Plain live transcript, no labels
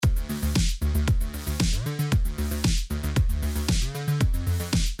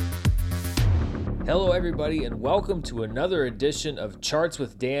Hello, everybody, and welcome to another edition of Charts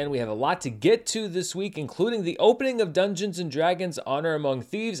with Dan. We have a lot to get to this week, including the opening of Dungeons & Dragons: Honor Among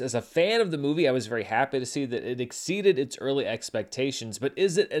Thieves. As a fan of the movie, I was very happy to see that it exceeded its early expectations, but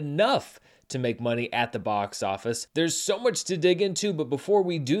is it enough to make money at the box office? There's so much to dig into, but before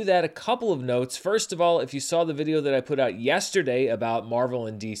we do that, a couple of notes. First of all, if you saw the video that I put out yesterday about Marvel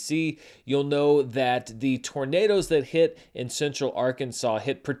and DC, you'll know that the tornadoes that hit in central Arkansas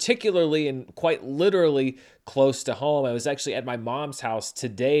hit particularly and quite literally close to home. I was actually at my mom's house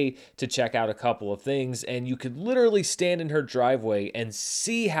today to check out a couple of things, and you could literally stand in her driveway and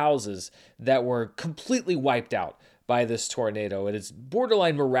see houses that were completely wiped out by this tornado. It is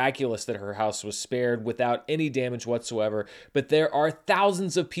borderline miraculous that her house was spared without any damage whatsoever, but there are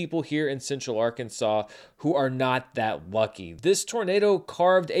thousands of people here in central Arkansas who are not that lucky. This tornado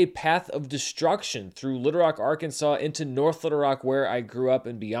carved a path of destruction through Little Rock, Arkansas into North Little Rock, where I grew up,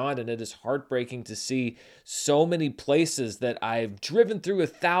 and beyond, and it is heartbreaking to see so many places that I've driven through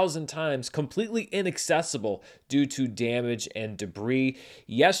 1,000 times completely inaccessible due to damage and debris.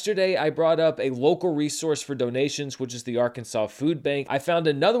 Yesterday, I brought up a local resource for donations, which is the Arkansas Food Bank. I found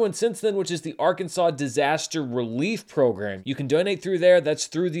another one since then, which is the Arkansas Disaster Relief Program. You can donate through there. That's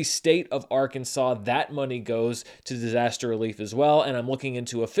through the state of Arkansas. That money goes to disaster relief as well, and I'm looking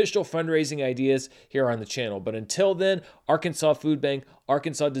into official fundraising ideas here on the channel. But until then, Arkansas Food Bank,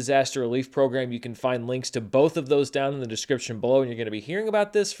 Arkansas Disaster Relief Program. You can find links to both of those down in the description below, and you're going to be hearing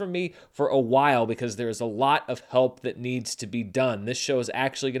about this from me for a while because there is a lot of help that needs to be done. This show is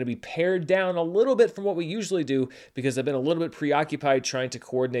actually going to be pared down a little bit from what we usually do because I've been a little bit preoccupied trying to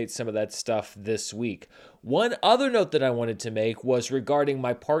coordinate some of that stuff this week. One other note that I wanted to make was regarding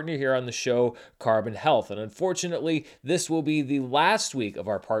my partner here on the show, Carbon Health. And unfortunately, this will be the last week of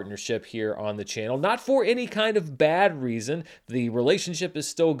our partnership here on the channel. Not for any kind of bad reason. The relationship is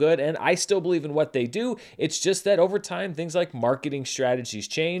still good, and I still believe in what they do. It's just that over time, things like marketing strategies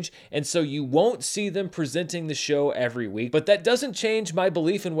change, and so you won't see them presenting the show every week. But that doesn't change my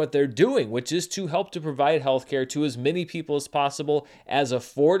belief in what they're doing, which is to help to provide healthcare to as many people as possible, as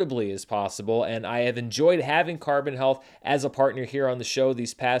affordably as possible. And I have enjoyed having Carbon Health as a partner here on the show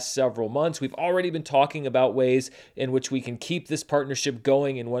these past several months. We've already been talking about ways in which we can keep this partnership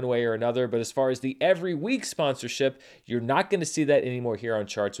going in one way or another, but as far as the every week sponsorship, you're not going to see that anymore here on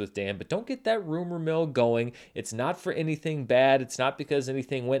Charts with Dan. But don't get that rumor mill going. It's not for anything bad. It's not because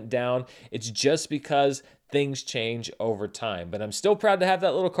anything went down. It's just because things change over time. But I'm still proud to have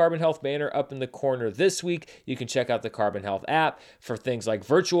that little Carbon Health banner up in the corner this week. You can check out the Carbon Health app for things like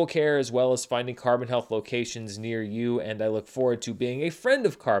virtual care, as well as finding Carbon Health locations near you. And I look forward to being a friend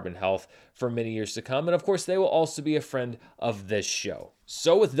of Carbon Health for many years to come. And of course, they will also be a friend of this show.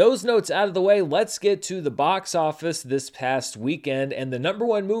 So with those notes out of the way, let's get to the box office this past weekend. And the number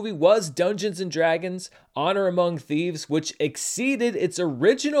one movie was Dungeons & Dragons: Honor Among Thieves, which exceeded its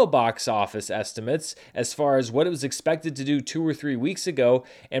original box office estimates as far as what it was expected to do 2 or 3 weeks ago,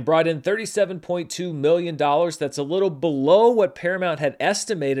 and brought in $37.2 million. That's a little below what Paramount had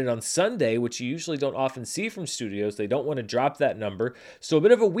estimated on Sunday, which you usually don't often see from studios. They don't want to drop that number. So a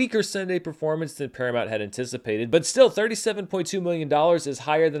bit of a weaker Sunday performance than Paramount had anticipated, but still $37.2 million is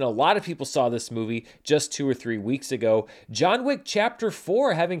higher than a lot of people saw this movie just 2 or 3 weeks ago. John Wick Chapter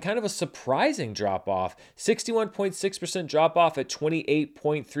 4 having kind of a surprising drop-off. 61.6% drop-off at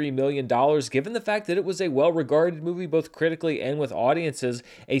 $28.3 million. Given the fact that it was a well-regarded movie both critically and with audiences,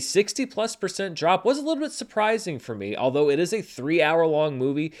 a 60+% drop was a little bit surprising for me. Although it is a 3-hour-long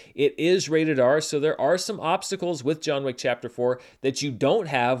movie, it is rated R, so there are some obstacles with John Wick Chapter 4 that you don't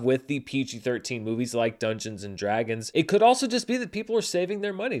have with the PG-13 movies like Dungeons & Dragons. It could also just be that people are saving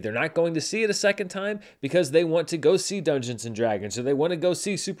their money. They're not going to see it a second time because they want to go see Dungeons & Dragons, or they want to go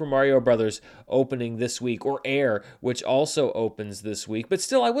see Super Mario Brothers opening this week, or Air, which also opens this week. But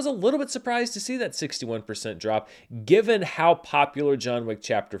still, I was a little bit surprised to see that 61% drop, given how popular John Wick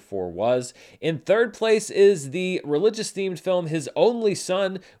Chapter 4 was. In third place is the religious-themed film His Only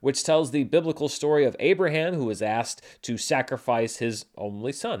Son, which tells the biblical story of Abraham, who was asked to sacrifice his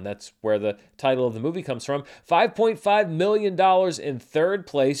only son. That's where the title of the movie comes from. $5.5 million in third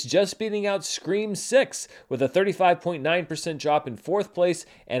place, just beating out Scream 6 with a 35.9% drop in fourth place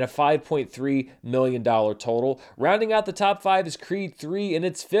and a $5.3 million total. Rounding out the top 5 is Creed 3 in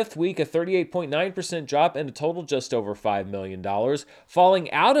its fifth week, a 38.9% drop and a total just over $5 million.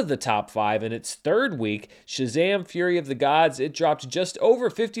 Falling out of the top 5 in its third week, Shazam! Fury of the Gods, it dropped just over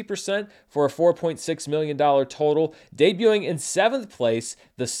 50% for a $4.6 million total. Debuting in seventh place,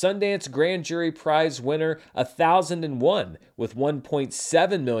 the Sundance Grand Jury Prize winner, 1001, with $1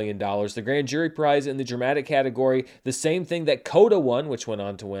 $1.7 million. The Grand Jury Prize in the dramatic category, the same thing that Coda won, which went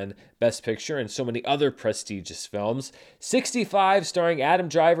on to win Best Picture and so many other prestigious films. 65, starring Adam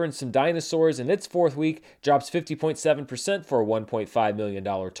Driver and some dinosaurs in its fourth week, drops 50.7% for a $1.5 million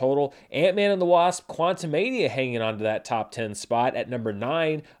total. Ant-Man and the Wasp: Quantumania hanging on to that top 10 spot at number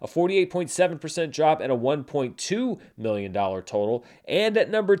 9, a 48.7% drop and a $1.2 million total. And at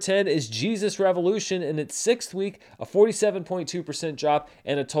number 10 is Jesus Revolution in its sixth week, a 47.2% drop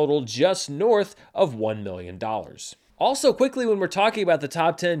and a total just north of $1 million. Also, quickly, when we're talking about the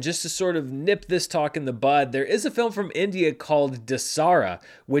top 10, just to sort of nip this talk in the bud, there is a film from India called Dasara,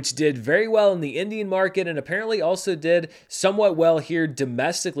 which did very well in the Indian market and apparently also did somewhat well here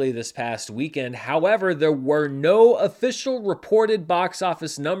domestically this past weekend. However, there were no official reported box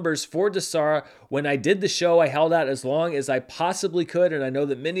office numbers for Dasara. When I did the show, I held out as long as I possibly could, and I know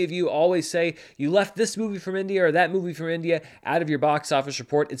that many of you always say you left this movie from India or that movie from India out of your box office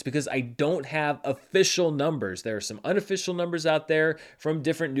report. It's because I don't have official numbers. There are some unofficial numbers out there from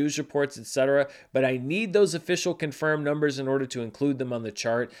different news reports, etc., but I need those official confirmed numbers in order to include them on the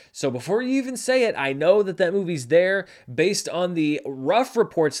chart. So before you even say it, I know that that movie's there. Based on the rough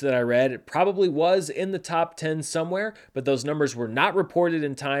reports that I read, it probably was in the top 10 somewhere, but those numbers were not reported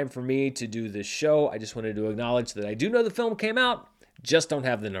in time for me to do this show. I just wanted to acknowledge that I do know the film came out, just don't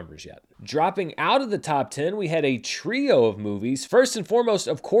have the numbers yet. Dropping out of the top 10, we had a trio of movies. First and foremost,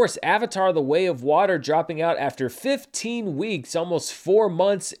 of course, Avatar: The Way of Water dropping out after 15 weeks, almost 4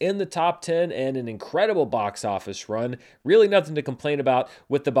 months in the top 10, and an incredible box office run. Really nothing to complain about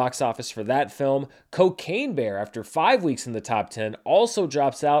with the box office for that film. Cocaine Bear, after 5 weeks in the top 10, also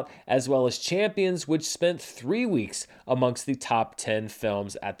drops out, as well as Champions, which spent 3 weeks amongst the top 10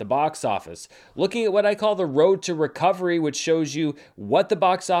 films at the box office. Looking at what I call the road to recovery, which shows you what the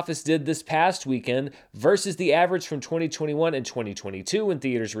box office did this past weekend versus the average from 2021 and 2022 when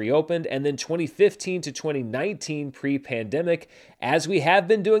theaters reopened, and then 2015 to 2019 pre-pandemic. As we have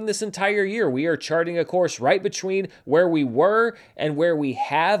been doing this entire year, we are charting a course right between where we were and where we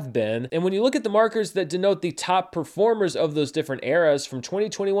have been. And when you look at the markers that denote the top performers of those different eras from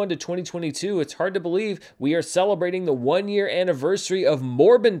 2021 to 2022, it's hard to believe we are celebrating the 1-year anniversary of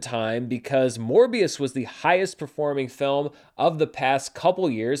Morbin time, because Morbius was the highest performing film of the past couple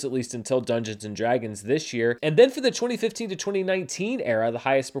years, at least until Dungeons & Dragons this year. And then for the 2015 to 2019 era, the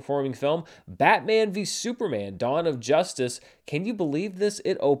highest performing film, Batman v Superman: Dawn of Justice. Can you believe this?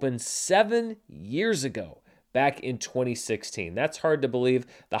 It opened 7 years ago, back in 2016. That's hard to believe.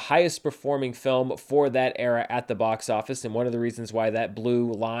 The highest performing film for that era at the box office, and one of the reasons why that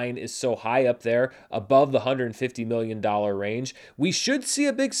blue line is so high up there above the $150 million range. We should see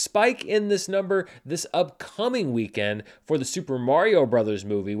a big spike in this number this upcoming weekend for the Super Mario Brothers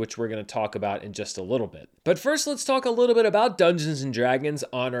movie, which we're going to talk about in just a little bit. But first, let's talk a little bit about Dungeons & Dragons: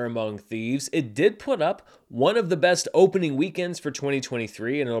 Honor Among Thieves. It did put up one of the best opening weekends for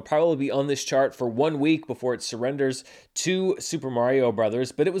 2023, and it'll probably be on this chart for 1 week before it surrenders to Super Mario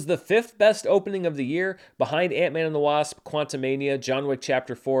Brothers. But it was the 5th best opening of the year, behind Ant-Man and the Wasp, Quantumania, John Wick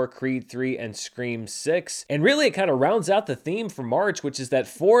Chapter 4, Creed 3, and Scream 6. And really, it kind of rounds out the theme for March, which is that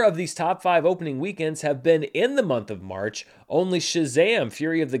 4 of these top 5 opening weekends have been in the month of March. Only Shazam!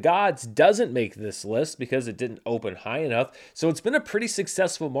 Fury of the Gods doesn't make this list because it didn't open high enough. So it's been a pretty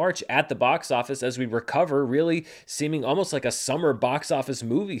successful March at the box office as we recover, really seeming almost like a summer box office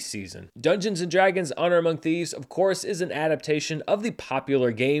movie season. Dungeons & Dragons: Honor Among Thieves, of course, is an adaptation of the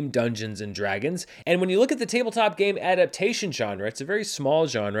popular game Dungeons & Dragons. And when you look at the tabletop game adaptation genre, it's a very small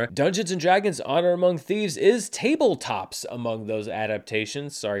genre. Dungeons & Dragons: Honor Among Thieves is tabletops among those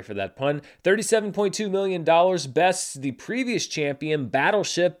adaptations. Sorry for that pun. $37.2 million, bests the previous champion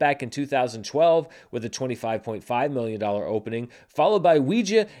Battleship back in 2012 with a $25.5 million opening, followed by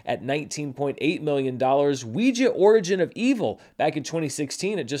Ouija at $19.8 million. Ouija: Origin of Evil back in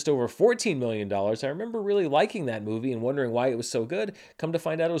 2016 at just over $14 million. I remember really liking that movie and wondering why it was so good. Come to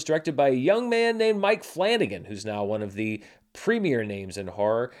find out, it was directed by a young man named Mike Flanagan, who's now one of the premier names in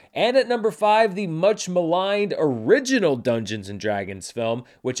horror. And at number 5, the much maligned original Dungeons & Dragons film,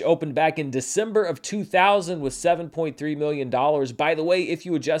 which opened back in December of 2000 with $7.3 million. By the way, if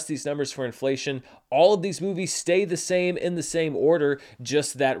you adjust these numbers for inflation, all of these movies stay the same in the same order,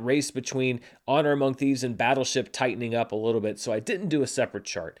 just that race between Honor Among Thieves and Battleship tightening up a little bit, so I didn't do a separate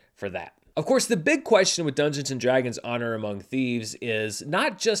chart for that. Of course, the big question with Dungeons & Dragons Honor Among Thieves is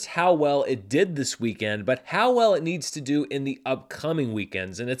not just how well it did this weekend, but how well it needs to do in the upcoming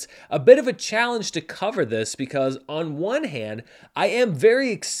weekends. And it's a bit of a challenge to cover this because, on one hand, I am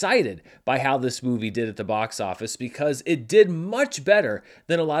very excited by how this movie did at the box office because it did much better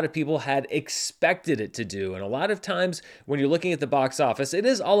than a lot of people had expected it to do. And a lot of times when you're looking at the box office, it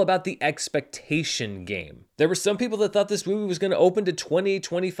is all about the expectation game. There were some people that thought this movie was going to open to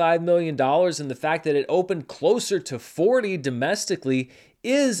 $20-25 million, and the fact that it opened closer to 40 domestically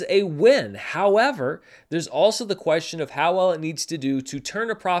is a win. However, there's also the question of how well it needs to do to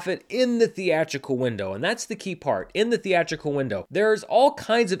turn a profit in the theatrical window, and that's the key part, in the theatrical window. There's all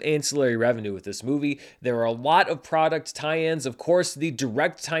kinds of ancillary revenue with this movie. There are a lot of product tie-ins, of course, the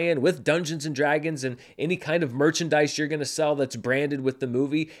direct tie-in with Dungeons & Dragons and any kind of merchandise you're going to sell that's branded with the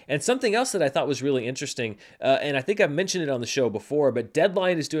movie. And something else that I thought was really interesting, and I think I've mentioned it on the show before, but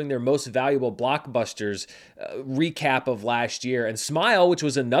Deadline is doing their most valuable blockbusters recap of last year, and Smile, which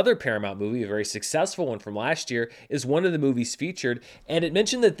was another Paramount movie, a very successful one from last year, is one of the movies featured. And it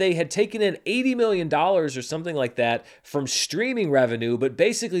mentioned that they had taken in $80 million or something like that from streaming revenue, but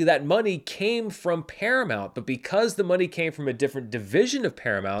basically that money came from Paramount. But because the money came from a different division of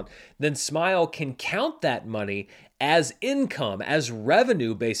Paramount, then Smile can count that money as income, as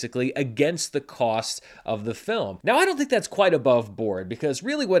revenue, basically, against the cost of the film. Now, I don't think that's quite above board, because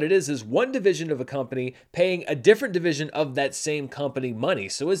really what it is one division of a company paying a different division of that same company money.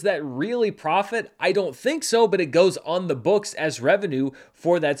 So is that really profit? I don't think so, but it goes on the books as revenue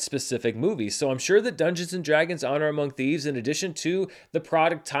for that specific movie. So I'm sure that Dungeons & Dragons Honor Among Thieves, in addition to the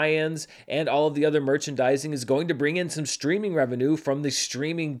product tie-ins and all of the other merchandising, is going to bring in some streaming revenue from the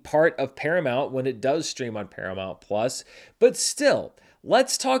streaming part of Paramount when it does stream on Paramount Plus. But still,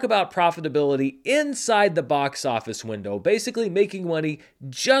 let's talk about profitability inside the box office window, basically making money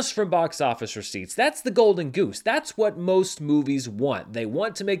just from box office receipts. That's the golden goose. That's what most movies want. They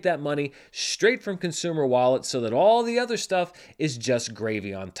want to make that money straight from consumer wallets so that all the other stuff is just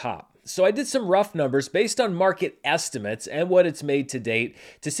gravy on top. So I did some rough numbers based on market estimates and what it's made to date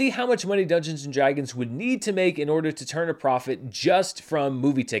to see how much money Dungeons & Dragons would need to make in order to turn a profit just from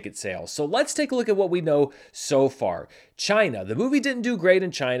movie ticket sales. So let's take a look at what we know so far. China. The movie didn't do great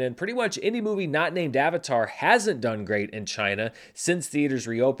in China, and pretty much any movie not named Avatar hasn't done great in China since theaters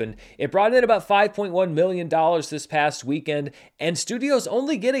reopened. It brought in about $5.1 million this past weekend, and studios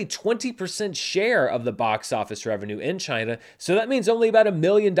only get a 20% share of the box office revenue in China, so that means only about $1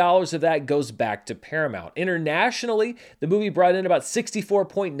 million of that goes back to Paramount. Internationally, the movie brought in about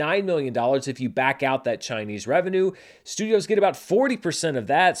 $64.9 million if you back out that Chinese revenue. Studios get about 40% of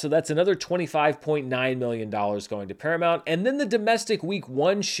that, so that's another $25.9 million going to Paramount. And then the domestic week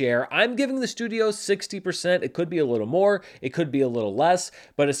one share, I'm giving the studios 60%. It could be a little more, it could be a little less,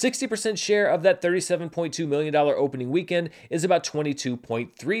 but a 60% share of that $37.2 million opening weekend is about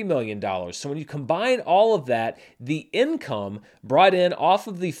 $22.3 million. So when you combine all of that, the income brought in off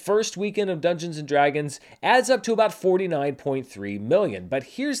of the first weekend of Dungeons & Dragons adds up to about $49.3 million. But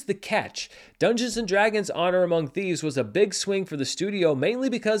here's the catch. Dungeons & Dragons Honor Among Thieves was a big swing for the studio, mainly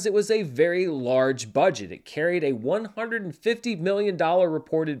because it was a very large budget. It carried a $150 million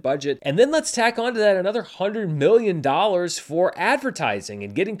reported budget. And then let's tack onto that another $100 million for advertising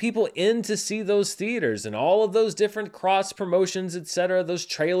and getting people in to see those theaters and all of those different cross promotions, etc. Those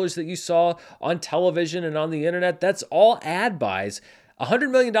trailers that you saw on television and on the internet, that's all ad buys.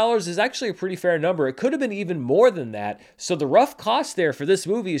 $100 million is actually a pretty fair number. It could have been even more than that. So the rough cost there for this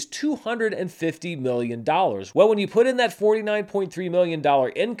movie is $250 million. Well, when you put in that $49.3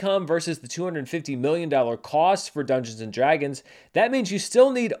 million income versus the $250 million cost for Dungeons & Dragons, that means you still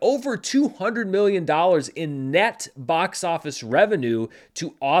need over $200 million in net box office revenue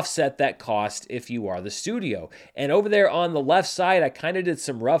to offset that cost if you are the studio. And over there on the left side, I kind of did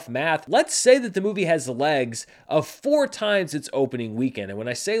some rough math. Let's say that the movie has legs of 4 times its opening weekend. And when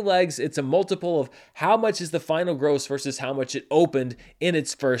I say legs, it's a multiple of how much is the final gross versus how much it opened in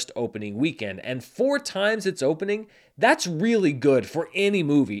its first opening weekend. And 4 times its opening, that's really good for any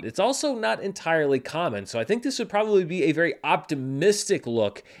movie. It's also not entirely common, so I think this would probably be a very optimistic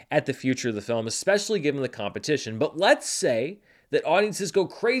look at the future of the film, especially given the competition. But let's say that audiences go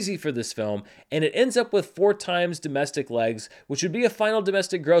crazy for this film, and it ends up with 4 times domestic legs, which would be a final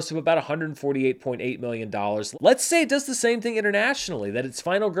domestic gross of about $148.8 million. Let's say it does the same thing internationally, that its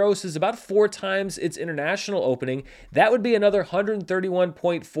final gross is about 4 times its international opening. That would be another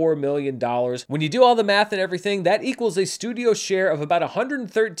 $131.4 million. When you do all the math and everything, that equals a studio share of about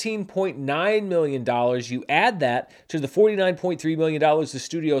 $113.9 million. You add that to the $49.3 million the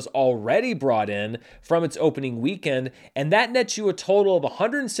studio's already brought in from its opening weekend, and that nets you you a total of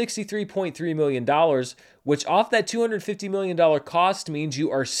 $163.3 million, which off that $250 million cost means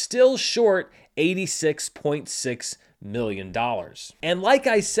you are still short $86.6 million. And like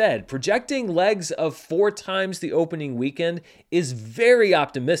I said, projecting legs of 4 times the opening weekend is very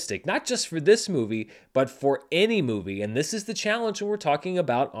optimistic, not just for this movie, but for any movie. And this is the challenge when we're talking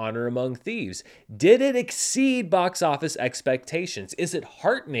about Honor Among Thieves. Did it exceed box office expectations? Is it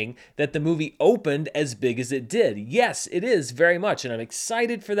heartening that the movie opened as big as it did? Yes, it is very much. And I'm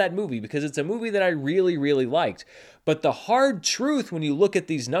excited for that movie because it's a movie that I really, really liked. But the hard truth when you look at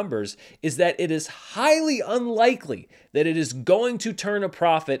these numbers is that it is highly unlikely that it is going to turn a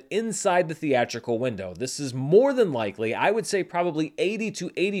profit inside the theatrical window. This is more than likely, I would say probably 80 to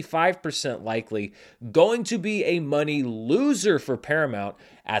 85% likely, going to be a money loser for Paramount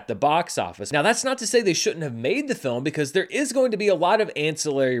at the box office. Now, that's not to say they shouldn't have made the film, because there is going to be a lot of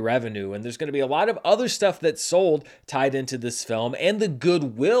ancillary revenue and there's going to be a lot of other stuff that's sold tied into this film, and the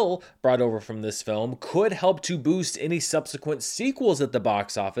goodwill brought over from this film could help to boost any subsequent sequels at the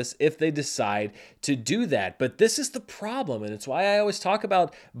box office if they decide to do that. But this is the problem, and it's why I always talk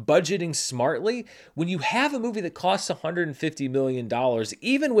about budgeting smartly. When you have a movie that costs $150 million,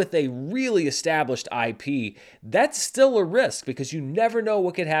 even with a really established IP, that's still a risk because you never know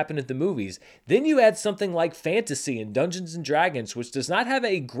what could happen at the movies. Then you add something like fantasy and Dungeons and Dragons, which does not have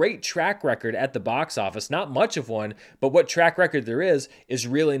a great track record at the box office, not much of one, but what track record there is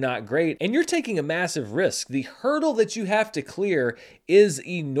really not great. And you're taking a massive risk. The hurdle that you have to clear is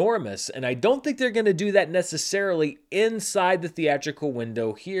enormous, and I don't think they're going to do that necessarily inside the theatrical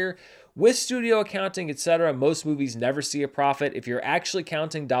window here. With studio accounting, etc., most movies never see a profit. If you're actually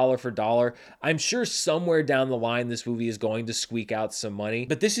counting dollar for dollar, I'm sure somewhere down the line this movie is going to squeak out some money.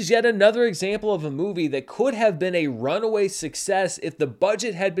 But this is yet another example of a movie that could have been a runaway success if the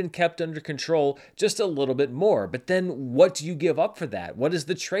budget had been kept under control just a little bit more. But then what do you give up for that? What is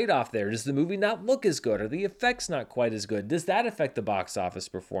the trade-off there? Does the movie not look as good? Are the effects not quite as good? Does that affect the box office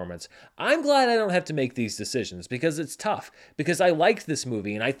performance? I'm glad I don't have to make these decisions because it's tough, because I liked this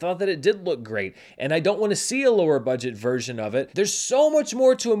movie and I thought that it did look great, and I don't want to see a lower budget version of it. There's so much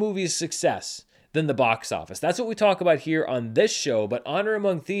more to a movie's success than the box office. That's what we talk about here on this show, but Honor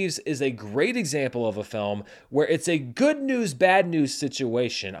Among Thieves is a great example of a film where it's a good news, bad news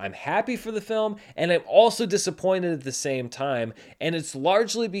situation. I'm happy for the film, and I'm also disappointed at the same time, and it's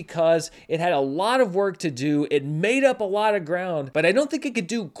largely because it had a lot of work to do. It made up a lot of ground, but I don't think it could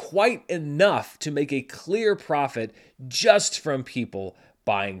do quite enough to make a clear profit just from people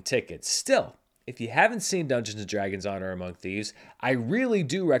buying tickets. Still, if you haven't seen Dungeons & Dragons Honor Among Thieves, I really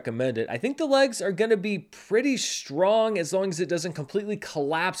do recommend it. I think the legs are going to be pretty strong as long as it doesn't completely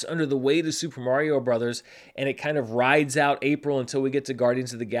collapse under the weight of Super Mario Brothers and it kind of rides out April until we get to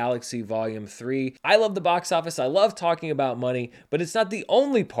Guardians of the Galaxy Volume 3. I love the box office. I love talking about money, but it's not the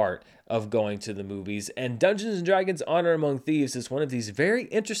only part of going to the movies, and Dungeons & Dragons Honor Among Thieves is one of these very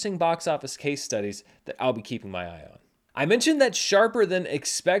interesting box office case studies that I'll be keeping my eye on. I mentioned that sharper than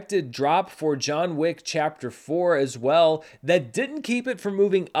expected drop for John Wick Chapter 4 as well. That didn't keep it from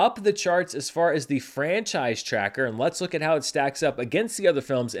moving up the charts as far as the franchise tracker, and let's look at how it stacks up against the other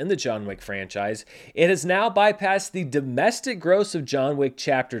films in the John Wick franchise. It has now bypassed the domestic gross of John Wick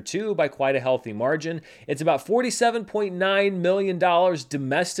Chapter 2 by quite a healthy margin. It's about $47.9 million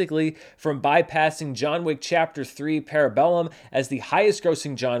domestically from bypassing John Wick Chapter 3 Parabellum as the highest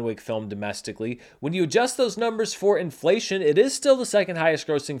grossing John Wick film domestically. When you adjust those numbers for inflation, it is still the second highest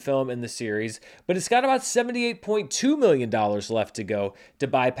grossing film in the series, but it's got about $78.2 million left to go to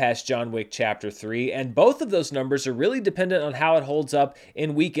bypass John Wick Chapter 3, and both of those numbers are really dependent on how it holds up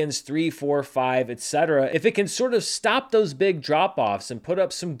in weekends 3, 4, 5, etc. If it can sort of stop those big drop-offs and put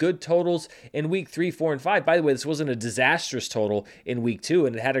up some good totals in week 3, 4, and 5, by the way, this wasn't a disastrous total in week 2,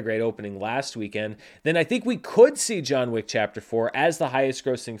 and it had a great opening last weekend, then I think we could see John Wick Chapter 4 as the highest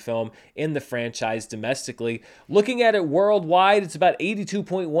grossing film in the franchise domestically. Looking at it worldwide, it's about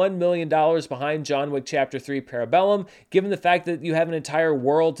 $82.1 million behind John Wick Chapter 3 Parabellum. Given the fact that you have an entire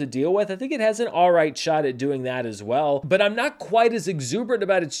world to deal with, I think it has an alright shot at doing that as well. But I'm not quite as exuberant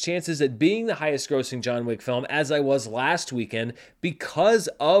about its chances at being the highest grossing John Wick film as I was last weekend because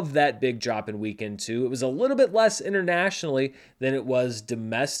of that big drop in weekend 2. It was a little bit less internationally than it was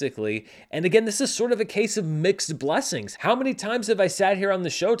domestically. And again, this is sort of a case of mixed blessings. How many times have I sat here on the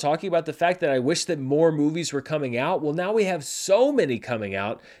show talking about the fact that I wish that more movies were coming out? Well, now we have so many coming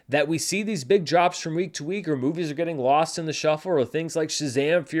out that we see these big drops from week to week, or movies are getting lost in the shuffle, or things like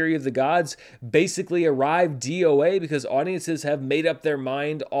Shazam! Fury of the Gods basically arrive DOA because audiences have made up their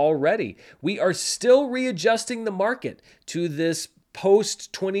mind already. We are still readjusting the market to this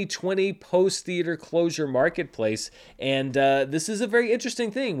post-2020, post-theater closure marketplace. And this is a very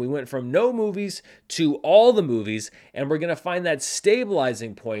interesting thing. We went from no movies to all the movies, and we're going to find that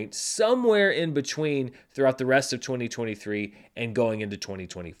stabilizing point somewhere in between throughout the rest of 2023 and going into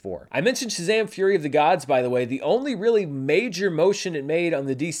 2024. I mentioned Shazam! Fury of the Gods, by the way. The only really major motion it made on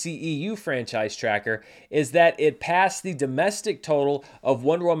the DCEU franchise tracker is that it passed the domestic total of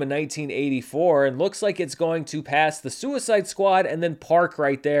Wonder Woman 1984 and looks like it's going to pass the Suicide Squad and then park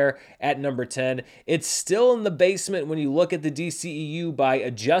right there at number 10. It's still in the basement when you look at the DCEU by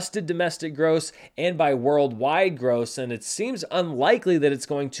adjusted domestic gross and by worldwide gross, and it seems unlikely that it's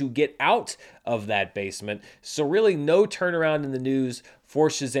going to get out of that basement. So really no turnaround in the news for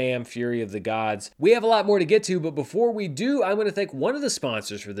Shazam! Fury of the Gods. We have a lot more to get to, but before we do, I'm going to thank one of the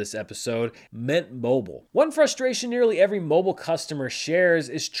sponsors for this episode, Mint Mobile. One frustration nearly every mobile customer shares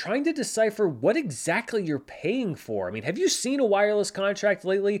is trying to decipher what exactly you're paying for. I mean, have you seen a wireless contract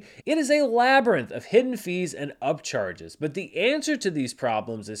lately? It is a labyrinth of hidden fees and upcharges, but the answer to these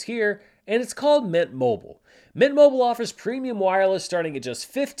problems is here, and it's called Mint Mobile. Mint Mobile offers premium wireless starting at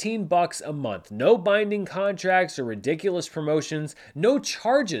just $15 a month. No binding contracts or ridiculous promotions. No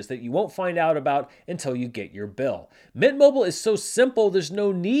charges that you won't find out about until you get your bill. Mint Mobile is so simple, there's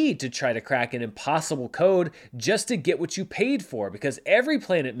no need to try to crack an impossible code just to get what you paid for, because every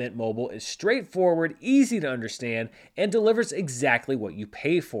plan at Mint Mobile is straightforward, easy to understand, and delivers exactly what you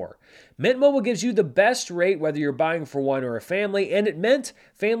pay for. Mint Mobile gives you the best rate whether you're buying for one or a family, and at Mint,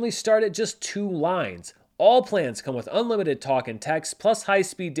 families start at just 2 lines. All plans come with unlimited talk and text, plus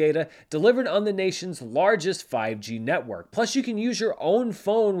high-speed data delivered on the nation's largest 5G network. Plus, you can use your own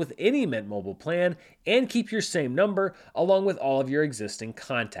phone with any Mint Mobile plan and keep your same number along with all of your existing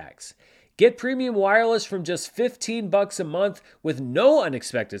contacts. Get premium wireless from just $15 a month with no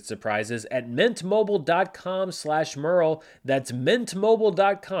unexpected surprises at mintmobile.com/Merle. That's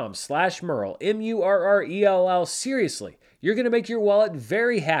mintmobile.com/Merle, Murrell. Seriously, you're going to make your wallet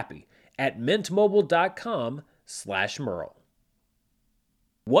very happy at mintmobile.com/Merle.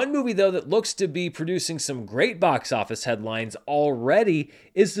 One movie, though, that looks to be producing some great box office headlines already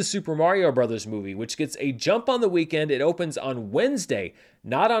is the Super Mario Bros. Movie, which gets a jump on the weekend. It opens on Wednesday,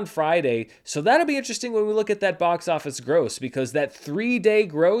 not on Friday. So that'll be interesting when we look at that box office gross, because that 3-day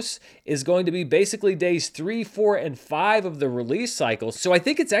gross is going to be basically days 3, 4, and 5 of the release cycle. So I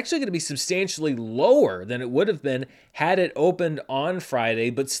think it's actually going to be substantially lower than it would have been had it opened on Friday.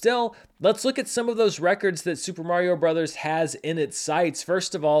 But still, let's look at some of those records that Super Mario Bros. Has in its sights.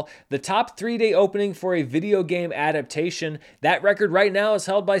 First of all, the top 3-day opening for a video game adaptation. That record right now is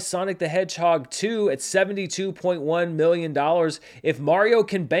held by Sonic the Hedgehog 2 at $72.1 million. If Mario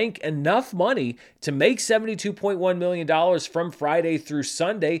can bank enough money to make $72.1 million from Friday through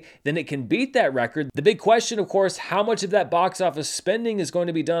Sunday, then it can beat that record. The big question, of course, how much of that box office spending is going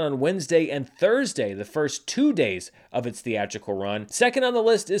to be done on Wednesday and Thursday, the first 2 days of its theatrical run. Second on the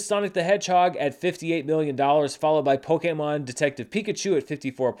list is Sonic the Hedgehog at $58 million, followed by Pokemon Detective Pikachu at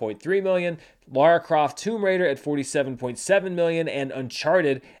 $54.3 million, Lara Croft Tomb Raider at $47.7 million, and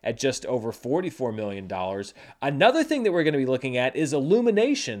Uncharted at just over $44 million. Another thing that we're going to be looking at is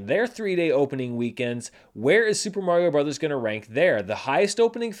Illumination, their 3-day opening weekends. Where is Super Mario Bros. Going to rank there? The highest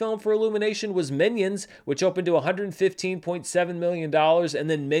opening film for Illumination was Minions, which opened to $115.7 million, and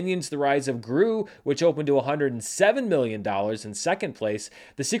then Minions: The Rise of Gru, which opened to $107 million in second place.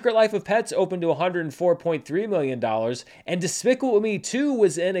 The Secret Life of Pets opened to $104.3 million, and Despicable Me 2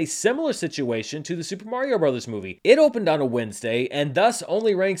 was in a similar situation to the Super Mario Bros. Movie. It opened on a Wednesday and thus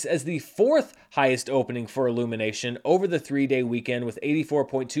only ranks as the 4th highest opening for Illumination over the 3-day weekend with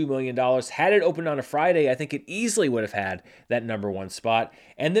 $84.2 million. Had it opened on a Friday, I think it easily would have had that number 1 spot.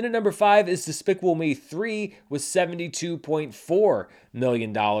 And then at number 5 is Despicable Me 3 with $72.4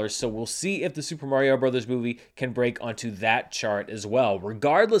 million. So we'll see if the Super Mario Bros. Movie can break onto that chart as well.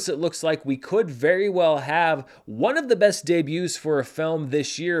 Regardless, it looks like we could very well have one of the best debuts for a film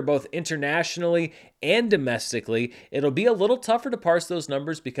this year, both internationally and domestically. It'll be a little tougher to parse those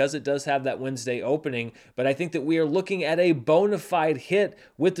numbers because it does have that Wednesday opening, but I think that we are looking at a bona fide hit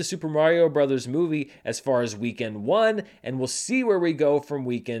with the Super Mario Bros. Movie as far as weekend 1, and we'll see where we go from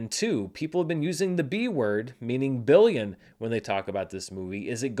weekend 2. People have been using the B word, meaning billion, when they talk about this movie.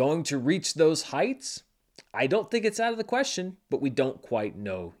 Is it going to reach those heights? I don't think it's out of the question, but we don't quite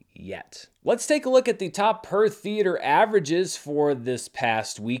know yet. Let's take a look at the top per theater averages for this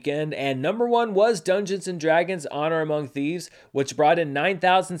past weekend, and number one was Dungeons & Dragons Honor Among Thieves, which brought in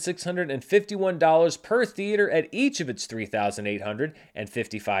 $9,651 per theater at each of its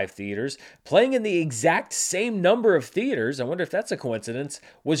 3,855 theaters. Playing in the exact same number of theaters, I wonder if that's a coincidence,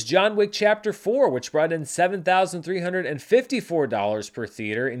 was John Wick Chapter 4, which brought in $7,354 per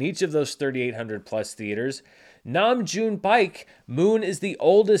theater in each of those 3,800 plus theaters. Nam June Paik, Moon is the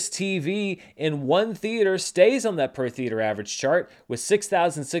oldest TV in one theater, stays on that per theater average chart with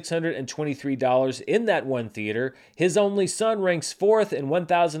 $6,623 in that one theater. His Only Son ranks fourth in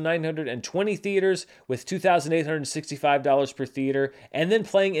 1,920 theaters with $2,865 per theater. And then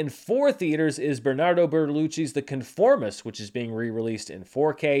playing in four theaters is Bernardo Bertolucci's The Conformist, which is being re-released in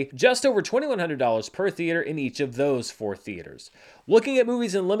 4K, just over $2,100 per theater in each of those four theaters. Looking at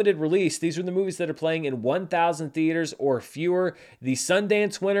movies in limited release, these are the movies that are playing in 1,000 theaters or fewer. The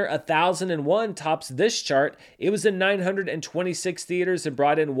Sundance winner, 1001, tops this chart. It was in 926 theaters and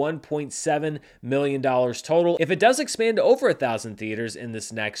brought in $1.7 million total. If it does expand to over 1,000 theaters in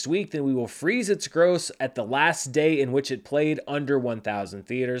this next week, then we will freeze its gross at the last day in which it played under 1,000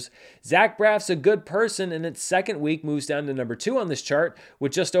 theaters. Zach Braff's A Good Person in its second week moves down to number 2 on this chart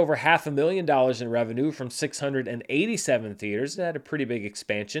with just over $500,000 in revenue from 687 theaters. It had a pretty big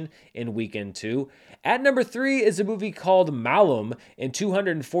expansion in weekend 2. At number 3 is a movie called Malum in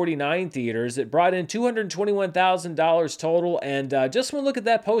 249 theaters. It brought in $221,000 total, and just want to look at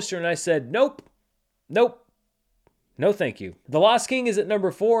that poster and I said, nope, no thank you. The Lost King is at number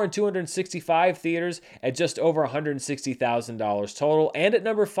 4 in 265 theaters at just over $160,000 total. And at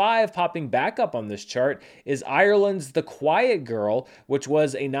number 5, popping back up on this chart, is Ireland's The Quiet Girl, which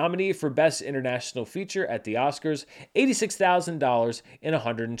was a nominee for Best International Feature at the Oscars, $86,000 in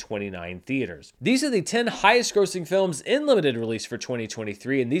 129 theaters. These are the 10 highest grossing films in limited release for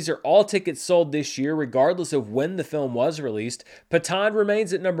 2023, and these are all tickets sold this year, regardless of when the film was released. Pathaan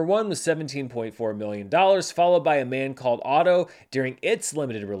remains at number 1 with $17.4 million, followed by A Man Called Otto during its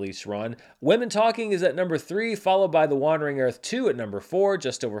limited release run. Women Talking is at number 3, followed by The Wandering Earth 2 at number 4,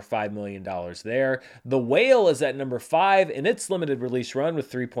 just over $5 million there. The Whale is at number 5 in its limited release run with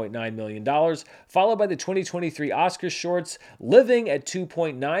 $3.9 million, followed by the 2023 Oscar shorts Living at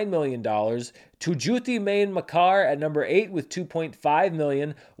 $2.9 million, Tujuti Main Makar at number 8 with $2.5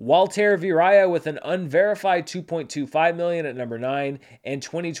 million, Walter Viraya with an unverified $2.25 million at number 9, and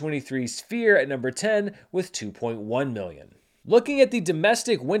 2023 Sphere at number 10 with $2.1 million. Looking at the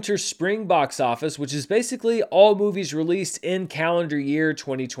domestic winter-spring box office, which is basically all movies released in calendar year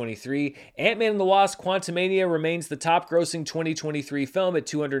 2023, Ant-Man and the Wasp: Quantumania remains the top-grossing 2023 film at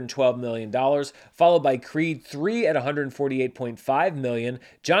 $212 million, followed by Creed 3 at $148.5 million.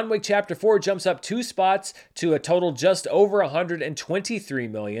 John Wick Chapter 4 jumps up 2 spots to a total just over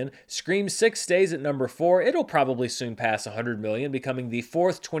 $123 million. Scream 6 stays at number 4. It'll probably soon pass $100 million, becoming the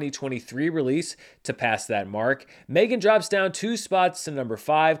 4th 2023 release to pass that mark. Megan drops down 2 spots to number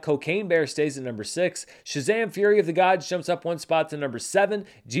 5. Cocaine Bear stays at number 6. Shazam! Fury of the Gods jumps up 1 spot to number 7.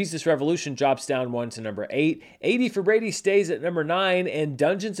 Jesus Revolution drops down 1 to number 8. 80 for Brady stays at number 9. And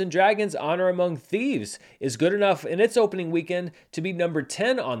Dungeons & Dragons Honor Among Thieves is good enough in its opening weekend to be number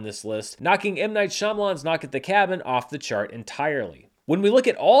 10 on this list, knocking M. Night Shyamalan's Knock at the Cabin off the chart entirely. When we look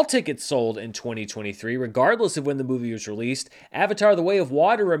at all tickets sold in 2023, regardless of when the movie was released, Avatar: The Way of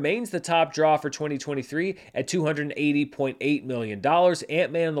Water remains the top draw for 2023 at $280.8 million.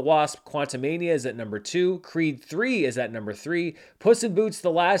 Ant-Man and the Wasp: Quantumania is at number 2. Creed 3 is at number 3. Puss in Boots: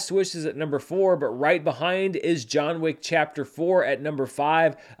 The Last Wish is at number 4, but right behind is John Wick Chapter 4 at number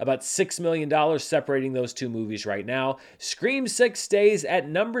 5, about $6 million separating those two movies right now. Scream 6 stays at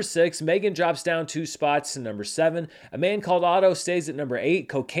number 6. Megan drops down 2 spots to number 7. A Man Called Otto stays at number 8,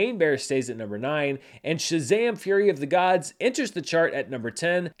 Cocaine Bear stays at number 9, and Shazam! Fury of the Gods enters the chart at number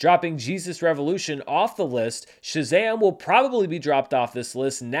 10, dropping Jesus Revolution off the list. Shazam! Will probably be dropped off this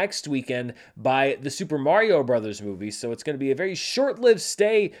list next weekend by the Super Mario Brothers movie, so it's going to be a very short-lived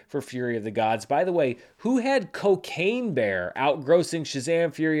stay for Fury of the Gods. By the way, who had Cocaine Bear outgrossing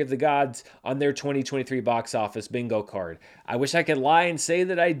Shazam! Fury of the Gods on their 2023 box office bingo card? I wish I could lie and say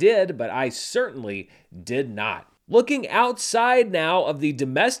that I did, but I certainly did not. Looking outside now of the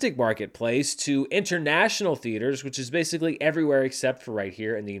domestic marketplace to international theaters, which is basically everywhere except for right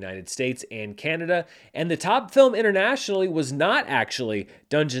here in the United States and Canada. And the top film internationally was not actually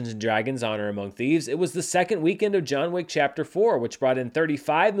Dungeons & Dragons Honor Among Thieves. It was the second weekend of John Wick Chapter 4, which brought in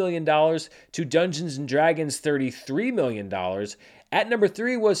 $35 million to Dungeons & Dragons' $33 million. At number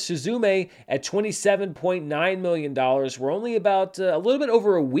 3 was Suzume at $27.9 million. We're only about a little bit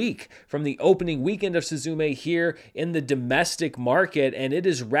over a week from the opening weekend of Suzume here in the domestic market, and it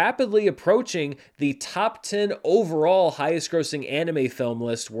is rapidly approaching the top 10 overall highest grossing anime film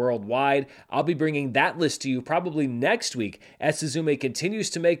list worldwide. I'll be bringing that list to you probably next week as Suzume continues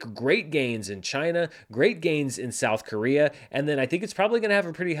to make great gains in China, great gains in South Korea, and then I think it's probably going to have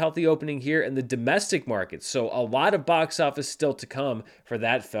a pretty healthy opening here in the domestic market. So a lot of box office still to come for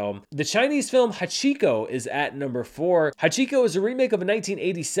that film. The Chinese film Hachiko is at number 4. Hachiko is a remake of a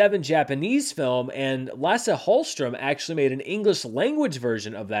 1987 Japanese film, and Lasse Hallström actually made an English language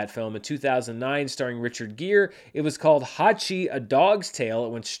version of that film in 2009 starring Richard Gere. It was called Hachi, A Dog's Tale. It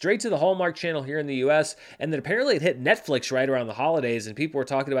went straight to the Hallmark Channel here in the US, and then apparently it hit Netflix right around the holidays, and people were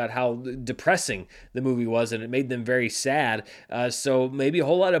talking about how depressing the movie was, and it made them very sad. So maybe a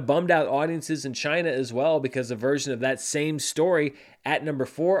whole lot of bummed out audiences in China as well, because a version of that same story at number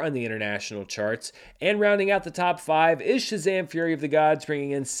 4 on the international charts. And rounding out the top 5 is Shazam! Fury of the Gods,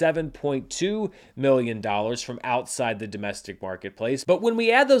 bringing in $7.2 million from outside the domestic marketplace. But when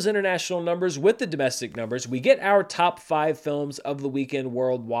we add those international numbers with the domestic numbers, we get our top 5 films of the weekend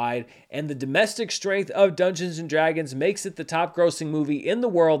worldwide, and the domestic strength of Dungeons & Dragons makes it the top grossing movie in the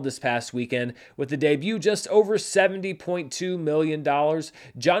world this past weekend, with the debut just over $70.2 million.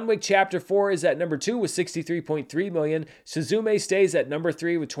 John Wick Chapter 4 is at number 2 with $63.3 million. Suzume stays at number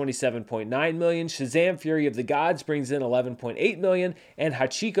 3 with $27.9 million. Shazam! Fury of the Gods brings in $11.8 million, and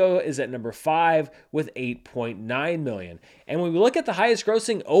Hachiko is at number 5 with $8.9 million. And when we look at the highest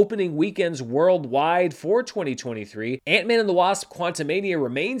grossing opening weekends worldwide for 2023, Ant-Man and the Wasp: Quantumania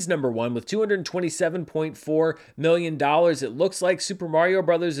remains number 1 with $227.4 million. It looks like Super Mario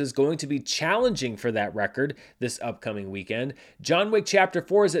Bros. Is going to be challenging for that record this upcoming weekend. John Wick Chapter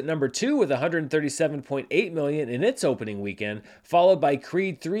 4 is at number 2 with $137.8 million in its opening weekend, followed by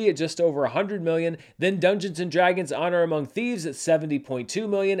Creed 3 at just over $100 million, then Dungeons & Dragons Honor Among Thieves at $70.2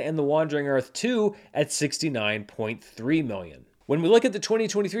 million, and The Wandering Earth 2 at $69.3 million. When we look at the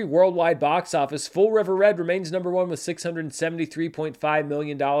 2023 worldwide box office, Full River Red remains number 1 with $673.5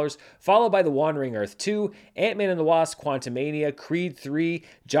 million, followed by The Wandering Earth 2, Ant-Man and the Wasp: Quantumania, Creed 3.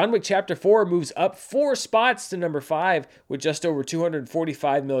 John Wick Chapter 4 moves up 4 spots to number 5 with just over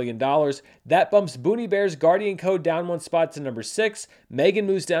 $245 million. That bumps Boonie Bear's Guardian Code down 1 spot to number 6. Megan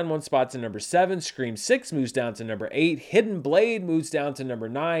moves down 1 spot to number 7. Scream 6 moves down to number 8. Hidden Blade moves down to number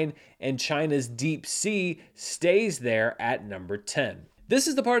 9. And China's Deep Sea stays there at number 10. This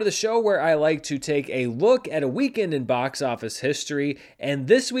is the part of the show where I like to take a look at a weekend in box office history, and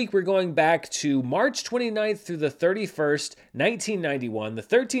this week we're going back to March 29th through the 31st, 1991, the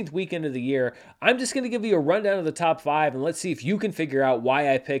 13th weekend of the year. I'm just going to give you a rundown of the top 5, and let's see if you can figure out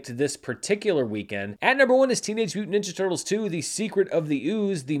why I picked this particular weekend. At number 1 is Teenage Mutant Ninja Turtles 2, The Secret of the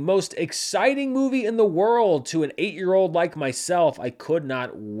Ooze, the most exciting movie in the world to an 8-year-old like myself. I could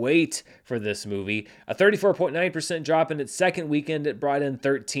not wait for this movie. A 34.9% drop in its second weekend, it brought in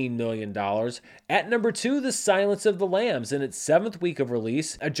 $13 million. At number 2, The Silence of the Lambs, in its 7th week of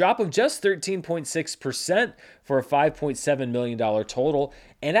release, a drop of just 13.6% for a $5.7 million total.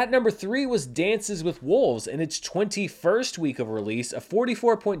 And at number 3 was Dances with Wolves in its 21st week of release, a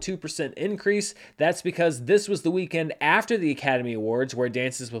 44.2% increase. That's because this was the weekend after the Academy Awards where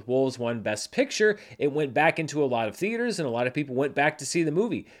Dances with Wolves won Best Picture. It went back into a lot of theaters and a lot of people went back to see the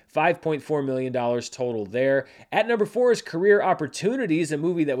movie. $5.4 million total there. At number 4 is Career Opportunities, a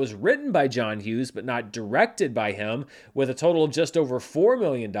movie that was written by John Hughes but not directed by him, with a total of just over $4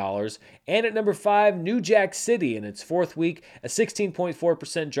 million. And at number 5, New Jack City in its 4th week, a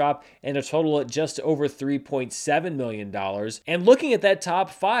 16.4% drop and a total at just over $3.7 million. And looking at that top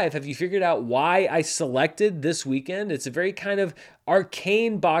 5, have you figured out why I selected this weekend? It's a very kind of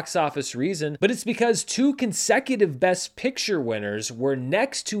arcane box office reason, but it's because 2 consecutive Best Picture winners were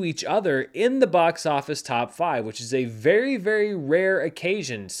next to each other in the box office top 5, which is a very, very rare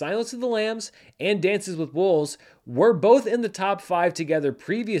occasion. Silence of the Lambs and Dances with Wolves were both in the top 5 together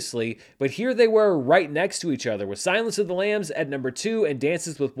previously, but here they were right next to each other, with Silence of the Lambs at number 2 and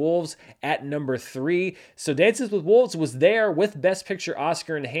Dances with Wolves at number 3. So Dances with Wolves was there with Best Picture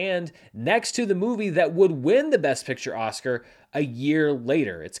Oscar in hand next to the movie that would win the Best Picture Oscar a year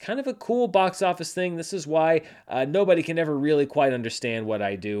later. It's kind of a cool box office thing. This is why nobody can ever really quite understand what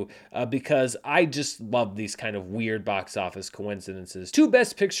I do, because I just love these kind of weird box office coincidences. 2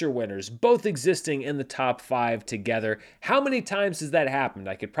 Best Picture winners, both existing in the top 5 together. How many times has that happened?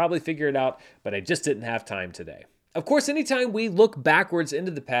 I could probably figure it out, but I just didn't have time today. Of course, anytime we look backwards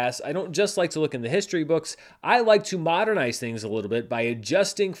into the past, I don't just like to look in the history books. I like to modernize things a little bit by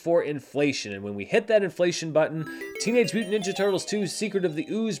adjusting for inflation. And when we hit that inflation button, Teenage Mutant Ninja Turtles 2 Secret of the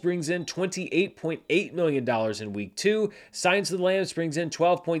Ooze brings in $28.8 million in week 2. Silence of the Lambs brings in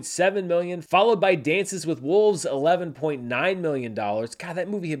 $12.7 million, followed by Dances with Wolves, $11.9 million. God, that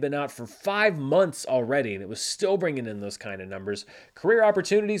movie had been out for 5 months already, and it was still bringing in those kind of numbers. Career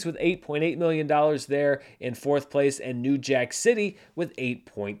Opportunities with $8.8 million there in fourth place, and New Jack City with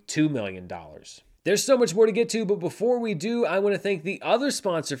 $8.2 million. There's so much more to get to, but before we do, I want to thank the other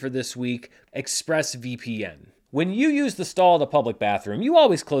sponsor for this week, ExpressVPN. When you use the stall at a public bathroom, you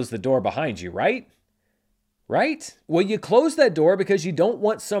always close the door behind you, right? Right? Well, you close that door because you don't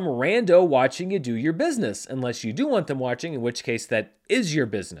want some rando watching you do your business, unless you do want them watching, in which case that is your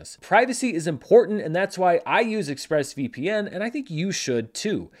business. Privacy is important, and that's why I use ExpressVPN, and I think you should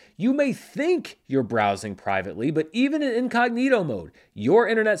too. You may think you're browsing privately, but even in incognito mode, your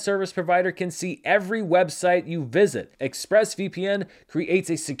internet service provider can see every website you visit. ExpressVPN creates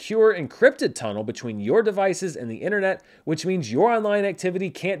a secure encrypted tunnel between your devices and the internet, which means your online activity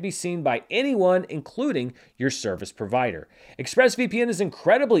can't be seen by anyone, including your service provider. ExpressVPN is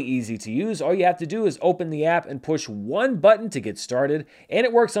incredibly easy to use. All you have to do is open the app and push one button to get started, and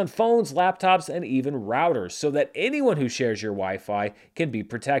it works on phones, laptops, and even routers, so that anyone who shares your Wi-Fi can be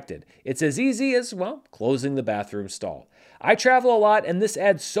protected. It's as easy as, well, closing the bathroom stall. I travel a lot, and this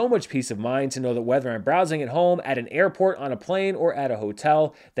adds so much peace of mind to know that whether I'm browsing at home, at an airport, on a plane, or at a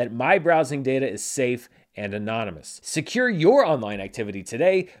hotel, that my browsing data is safe and anonymous. Secure your online activity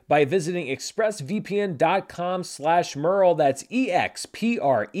today by visiting expressvpn.com/Merle. That's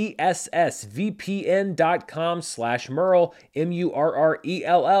expressvpn.com/Merle, Murrell,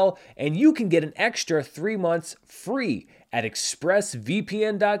 and you can get an extra 3 months free at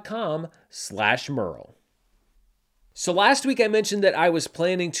expressvpn.com/Merle. So last week I mentioned that I was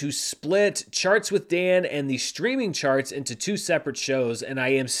planning to split Charts with Dan and the streaming charts into 2 separate shows, and I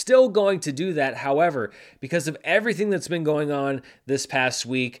am still going to do that. However, because of everything that's been going on this past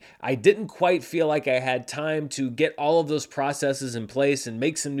week, I didn't quite feel like I had time to get all of those processes in place and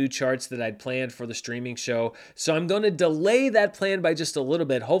make some new charts that I'd planned for the streaming show. So I'm going to delay that plan by just a little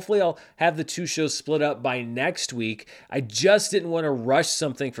bit. Hopefully I'll have the 2 shows split up by next week. I just didn't want to rush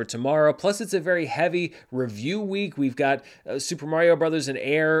something for tomorrow. Plus, it's a very heavy review week. We've got Super Mario Brothers and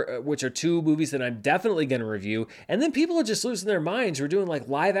Air, which are 2 movies that I'm definitely going to review. And then people are just losing their minds. We're doing like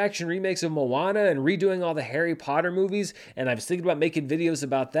live action remakes of Moana and redoing all the Harry Potter movies. And I was thinking about making videos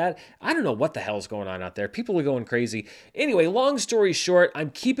about that. I don't know what the hell's going on out there. People are going crazy. Anyway, long story short, I'm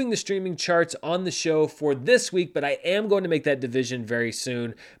keeping the streaming charts on the show for this week, but I am going to make that division very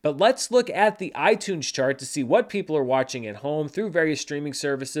soon. But let's look at the iTunes chart to see what people are watching at home through various streaming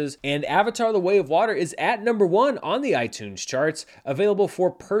services. And Avatar: The Way of Water is at number 1 on the iTunes charts, available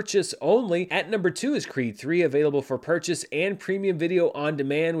for purchase only. At number 2 is Creed 3, available for purchase and premium video on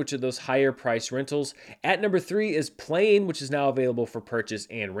demand, which are those higher price rentals. At number 3 is Plane, which is now available for purchase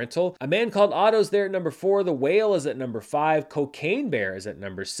and rental. A Man Called Otto is there at number 4. The Whale is at number 5. Cocaine Bear is at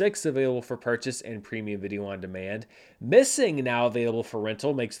number 6, available for purchase and premium video on demand. Missing, now available for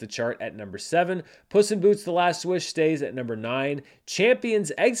rental, makes the chart at number 7. Puss in Boots: The Last Wish stays at number 9.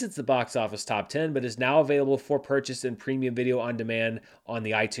 Champions exits the box office top 10, but is now available for purchase and premium video on demand on the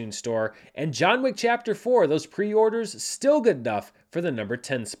iTunes store. And John Wick Chapter 4, those pre-orders, still good enough for the number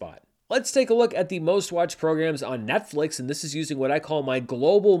 10 spot. Let's take a look at the most watched programs on Netflix, and this is using what I call my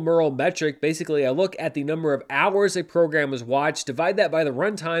global Merle metric. Basically, I look at the number of hours a program was watched, divide that by the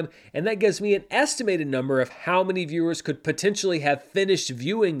runtime, and that gives me an estimated number of how many viewers could potentially have finished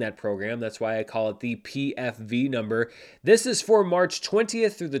viewing that program. That's why I call it the PFV number. This is for March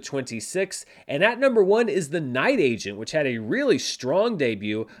 20th through the 26th, and at number 1 is The Night Agent, which had a really strong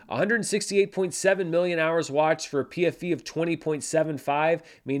debut, 168.7 million hours watched for a PFV of 20.75,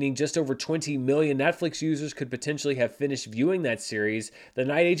 meaning just over 20 million Netflix users could potentially have finished viewing that series. The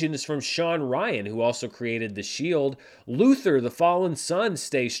Night Agent is from Sean Ryan, who also created The Shield. Luther, The Fallen Son,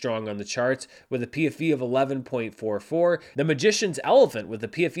 stays strong on the charts with a PFV of 11.44. The Magician's Elephant, with a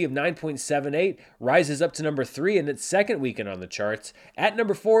PFV of 9.78, rises up to number 3 in its second weekend on the charts. At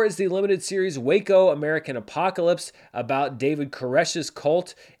number 4 is the limited series Waco: American Apocalypse, about David Koresh's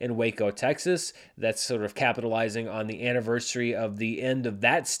cult in Waco, Texas. That's sort of capitalizing on the anniversary of the end of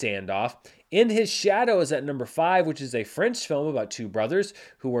that standoff. In His Shadow is at number 5, which is a French film about two brothers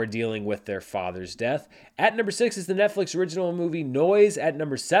who are dealing with their father's death. At number 6 is the Netflix original movie Noise. At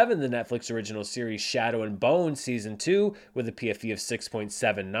number 7, the Netflix original series Shadow and Bone Season 2 with a PFE of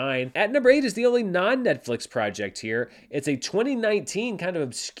 6.79. At number 8 is the only non-Netflix project here. It's a 2019 kind of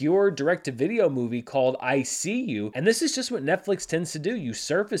obscure direct-to-video movie called I See You, and this is just what Netflix tends to do. You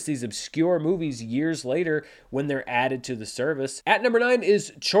surface these obscure movies years later when they're added to the service. At number 9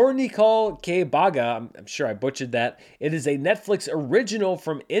 is Chornikal Ke Baga. I'm sure I butchered that. It is a Netflix original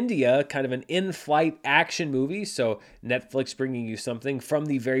from India, kind of an in-flight action movie. So Netflix bringing you something from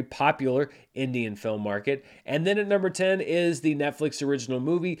the very popular Indian film market. And then at number 10 is the Netflix original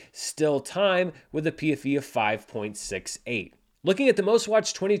movie Still Time with a PFE of 5.68. Looking at the most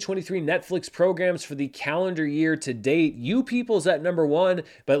watched 2023 Netflix programs for the calendar year to date, You People's at number 1,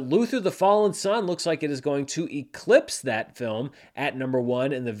 but Luther the Fallen Son looks like it is going to eclipse that film at number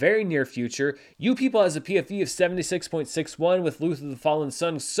 1 in the very near future. You People has a PFE of 76.61, with Luther the Fallen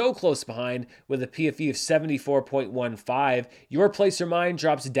Son so close behind with a PFE of 74.15. Your Place or Mine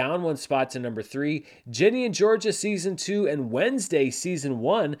drops down 1 spot to number 3. Ginny and Georgia Season 2 and Wednesday Season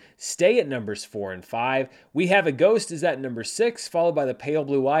 1 stay at numbers 4 and 5. We Have a Ghost is at number 6. Followed by The Pale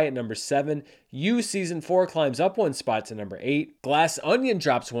Blue Eye at number 7. You Season 4 climbs up 1 spot to number 8. Glass Onion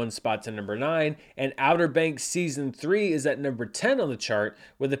drops 1 spot to number 9. And Outer Banks Season 3 is at number 10 on the chart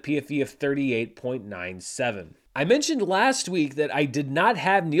with a PFE of 38.97. I mentioned last week that I did not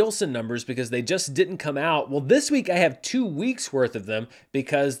have Nielsen numbers because they just didn't come out. Well, this week I have 2 weeks worth of them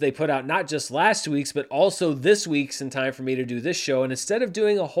because they put out not just last week's, but also this week's in time for me to do this show. And instead of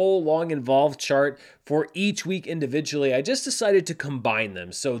doing a whole long involved chart for each week individually, I just decided to combine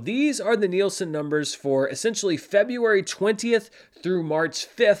them. So these are the Nielsen numbers for essentially February 20th through March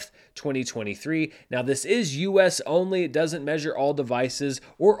 5th, 2023. Now, this is US only. It doesn't measure all devices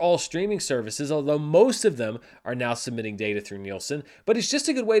or all streaming services, although most of them are now submitting data through Nielsen. But it's just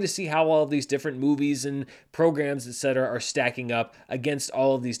a good way to see how all of these different movies and programs, etc., are stacking up against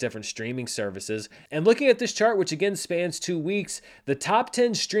all of these different streaming services. And looking at this chart, which again spans 2 weeks, the top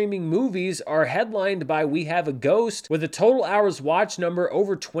 10 streaming movies are headlined by We Have a Ghost with a total hours watched number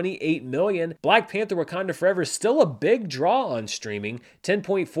over 28 million. Black Panther Wakanda Forever is still a big draw on streaming,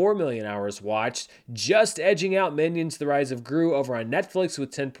 10.4 million hours watched, just edging out Minions: The Rise of Gru over on Netflix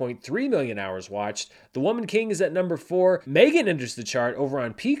with 10.3 million hours watched. The Woman King is at number 4. Megan enters the chart over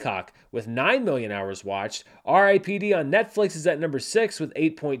on Peacock with 9 million hours watched. R.I.P.D. on Netflix is at number 6 with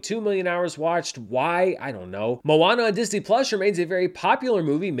 8.2 million hours watched. Why? I don't know. Moana on Disney Plus remains a very popular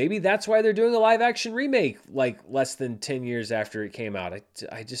movie. Maybe that's why they're doing a live action remake like less than 10 years after it came out.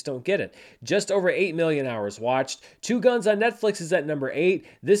 I just don't get it. Just over 8 million hours watched. Two Guns on Netflix is at number 8.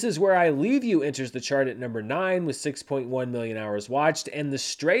 This Is Where I Leave You enters the chart at number 9 with 6.1 million hours watched. And The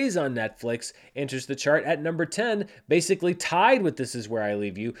Strays on Netflix enters the chart at number 10, basically tied with This Is Where I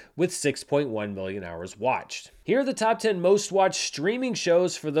Leave You with 6.1 million hours watched. Here are the top 10 most watched streaming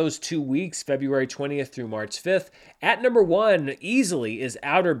shows for those 2 weeks, February 20th through March 5th. At number 1, easily, is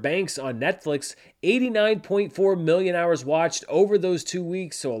Outer Banks on Netflix. 89.4 million hours watched over those 2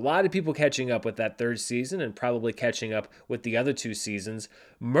 weeks, so a lot of people catching up with that 3rd season and probably catching up with the other 2 seasons.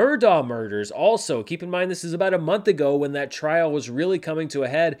 Murdaugh Murders, also, keep in mind this is about a month ago when that trial was really coming to a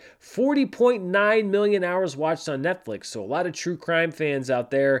head. 40.9 million hours watched on Netflix, so a lot of true crime fans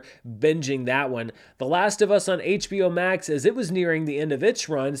out there binging that one. The Last of Us on HBO Max, as it was nearing the end of its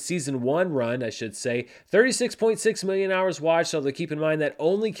run, season 1 run, I should say, 36.6 million hours watched, although keep in mind that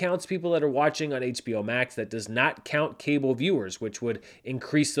only counts people that are watching on HBO Max. That does not count cable viewers, which would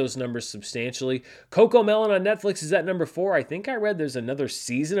increase those numbers substantially. Coco Melon on Netflix is at number 4. I think I read there's another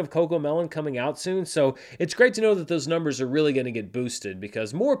season of Coco Melon coming out soon, so it's great to know that those numbers are really going to get boosted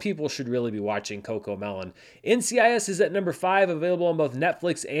because more people should really be watching Coco Melon. NCIS is at number 5, available on both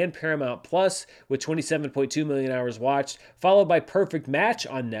Netflix and Paramount Plus with 27.2 million hours watched, followed by Perfect Match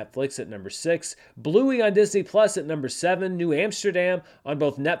on Netflix at number 6, Bluey on Disney Plus at number 7, New Amsterdam on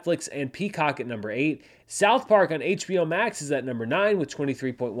both Netflix and Peacock at number 8, South Park on HBO Max is at number 9 with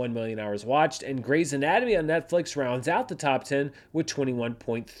 23.1 million hours watched, and Grey's Anatomy on Netflix rounds out the top 10 with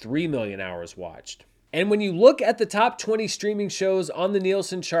 21.3 million hours watched. And when you look at the top 20 streaming shows on the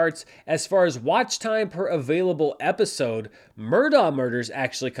Nielsen charts, as far as watch time per available episode, Murdaugh Murders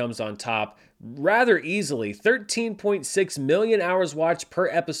actually comes on top rather easily. 13.6 million hours watched per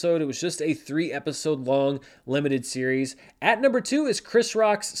episode. It was just a 3-episode long limited series. At number 2 is Chris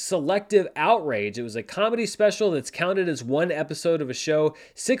Rock's Selective Outrage. It was a comedy special that's counted as one episode of a show.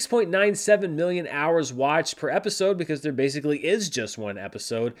 6.97 million hours watched per episode because there basically is just one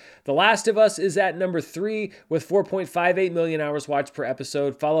episode. The Last of Us is at number 3 with 4.58 million hours watched per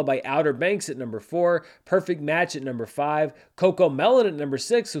episode, followed by Outer Banks at number 4, Perfect Match at number 5, CoComelon at number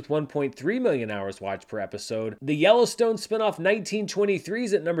 6 with 1.3 million hours watched per episode. The Yellowstone spinoff 1923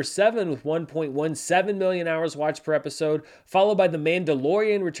 is at number 7 with 1.17 million hours watched per episode, followed by The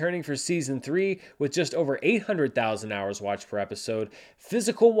Mandalorian returning for season 3 with just over 800,000 hours watched per episode.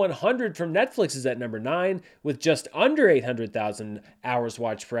 Physical 100 from Netflix is at number 9 with just under 800,000 hours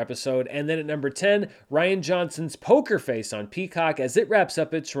watched per episode. And then at number 10, Rian Johnson's Poker Face on Peacock as it wraps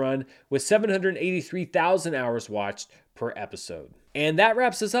up its run with 783,000 hours watched per episode. And that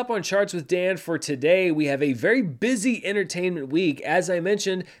wraps us up on Charts with Dan for today. We have a very busy entertainment week. As I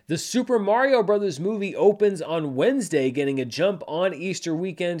mentioned, the Super Mario Bros. Movie opens on Wednesday, getting a jump on Easter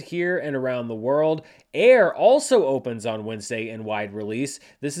weekend here and around the world. Air also opens on Wednesday in wide release.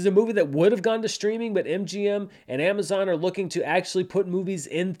 This is a movie that would have gone to streaming, but MGM and Amazon are looking to actually put movies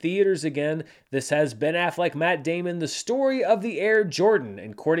in theaters again. This has Ben Affleck, Matt Damon, the story of the Air Jordan,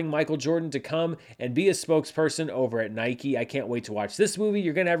 and courting Michael Jordan to come and be a spokesperson over at Nike. I can't wait to watch this movie.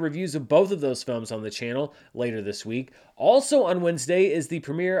 You're going to have reviews of both of those films on the channel later this week. Also on Wednesday is the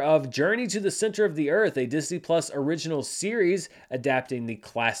premiere of Journey to the Center of the Earth, a Disney Plus original series adapting the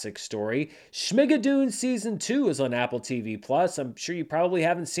classic story. Schmigadoon Season 2 is on Apple TV Plus. I'm sure you probably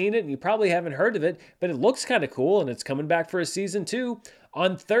haven't seen it and you probably haven't heard of it, but it looks kind of cool and it's coming back for a Season 2.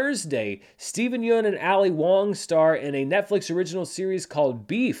 On Thursday, Steven Yeun and Ali Wong star in a Netflix original series called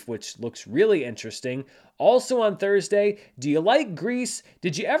Beef, which looks really interesting. Also on Thursday, do you like Grease?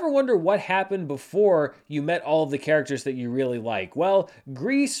 Did you ever wonder what happened before you met all of the characters that you really like? Well,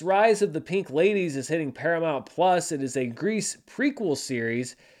 Grease Rise of the Pink Ladies is hitting Paramount Plus. It is a Grease prequel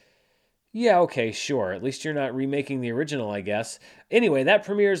series. Yeah, okay, sure. At least you're not remaking the original, I guess. Anyway, that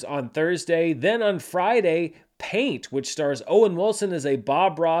premieres on Thursday. Then on Friday, Paint, which stars Owen Wilson as a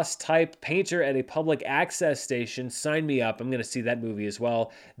Bob Ross type painter at a public access station. Sign me up. I'm going to see that movie as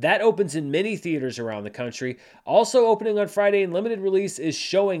well. That opens in many theaters around the country. Also opening on Friday in limited release is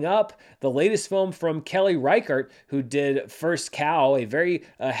Showing Up, the latest film from Kelly Reichardt, who did First Cow, a very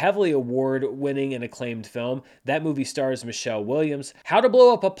heavily award-winning and acclaimed film. That movie stars Michelle Williams. How to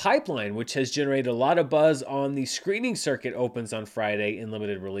Blow Up a Pipeline, which has generated a lot of buzz on the screening circuit, opens on Friday in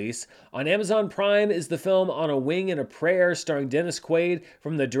limited release. On Amazon Prime is the film On a Wing and a Prayer, starring Dennis Quaid,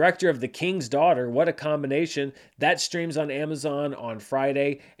 from the director of The King's Daughter. What a combination. That streams on Amazon on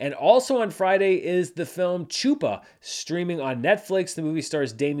Friday. And also on Friday is the film Chupa, streaming on Netflix. The movie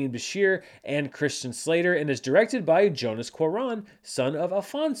stars Damien Bashir and Christian Slater and is directed by Jonas Cuarón, son of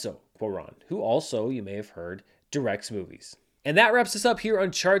Alfonso Cuarón, who also, you may have heard, directs movies. And that wraps us up here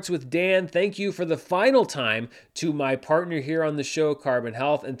on Charts with Dan. Thank you for the final time to my partner here on the show, Carbon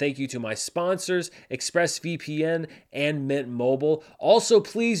Health, and thank you to my sponsors, ExpressVPN and Mint Mobile. Also,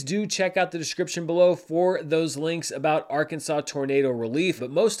 please do check out the description below for those links about Arkansas tornado relief. But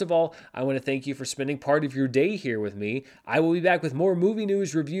most of all, I want to thank you for spending part of your day here with me. I will be back with more movie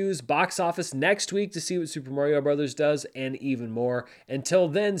news, reviews, box office next week to see what Super Mario Bros. Does, and even more. Until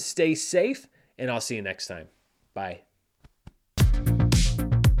then, stay safe, and I'll see you next time. Bye.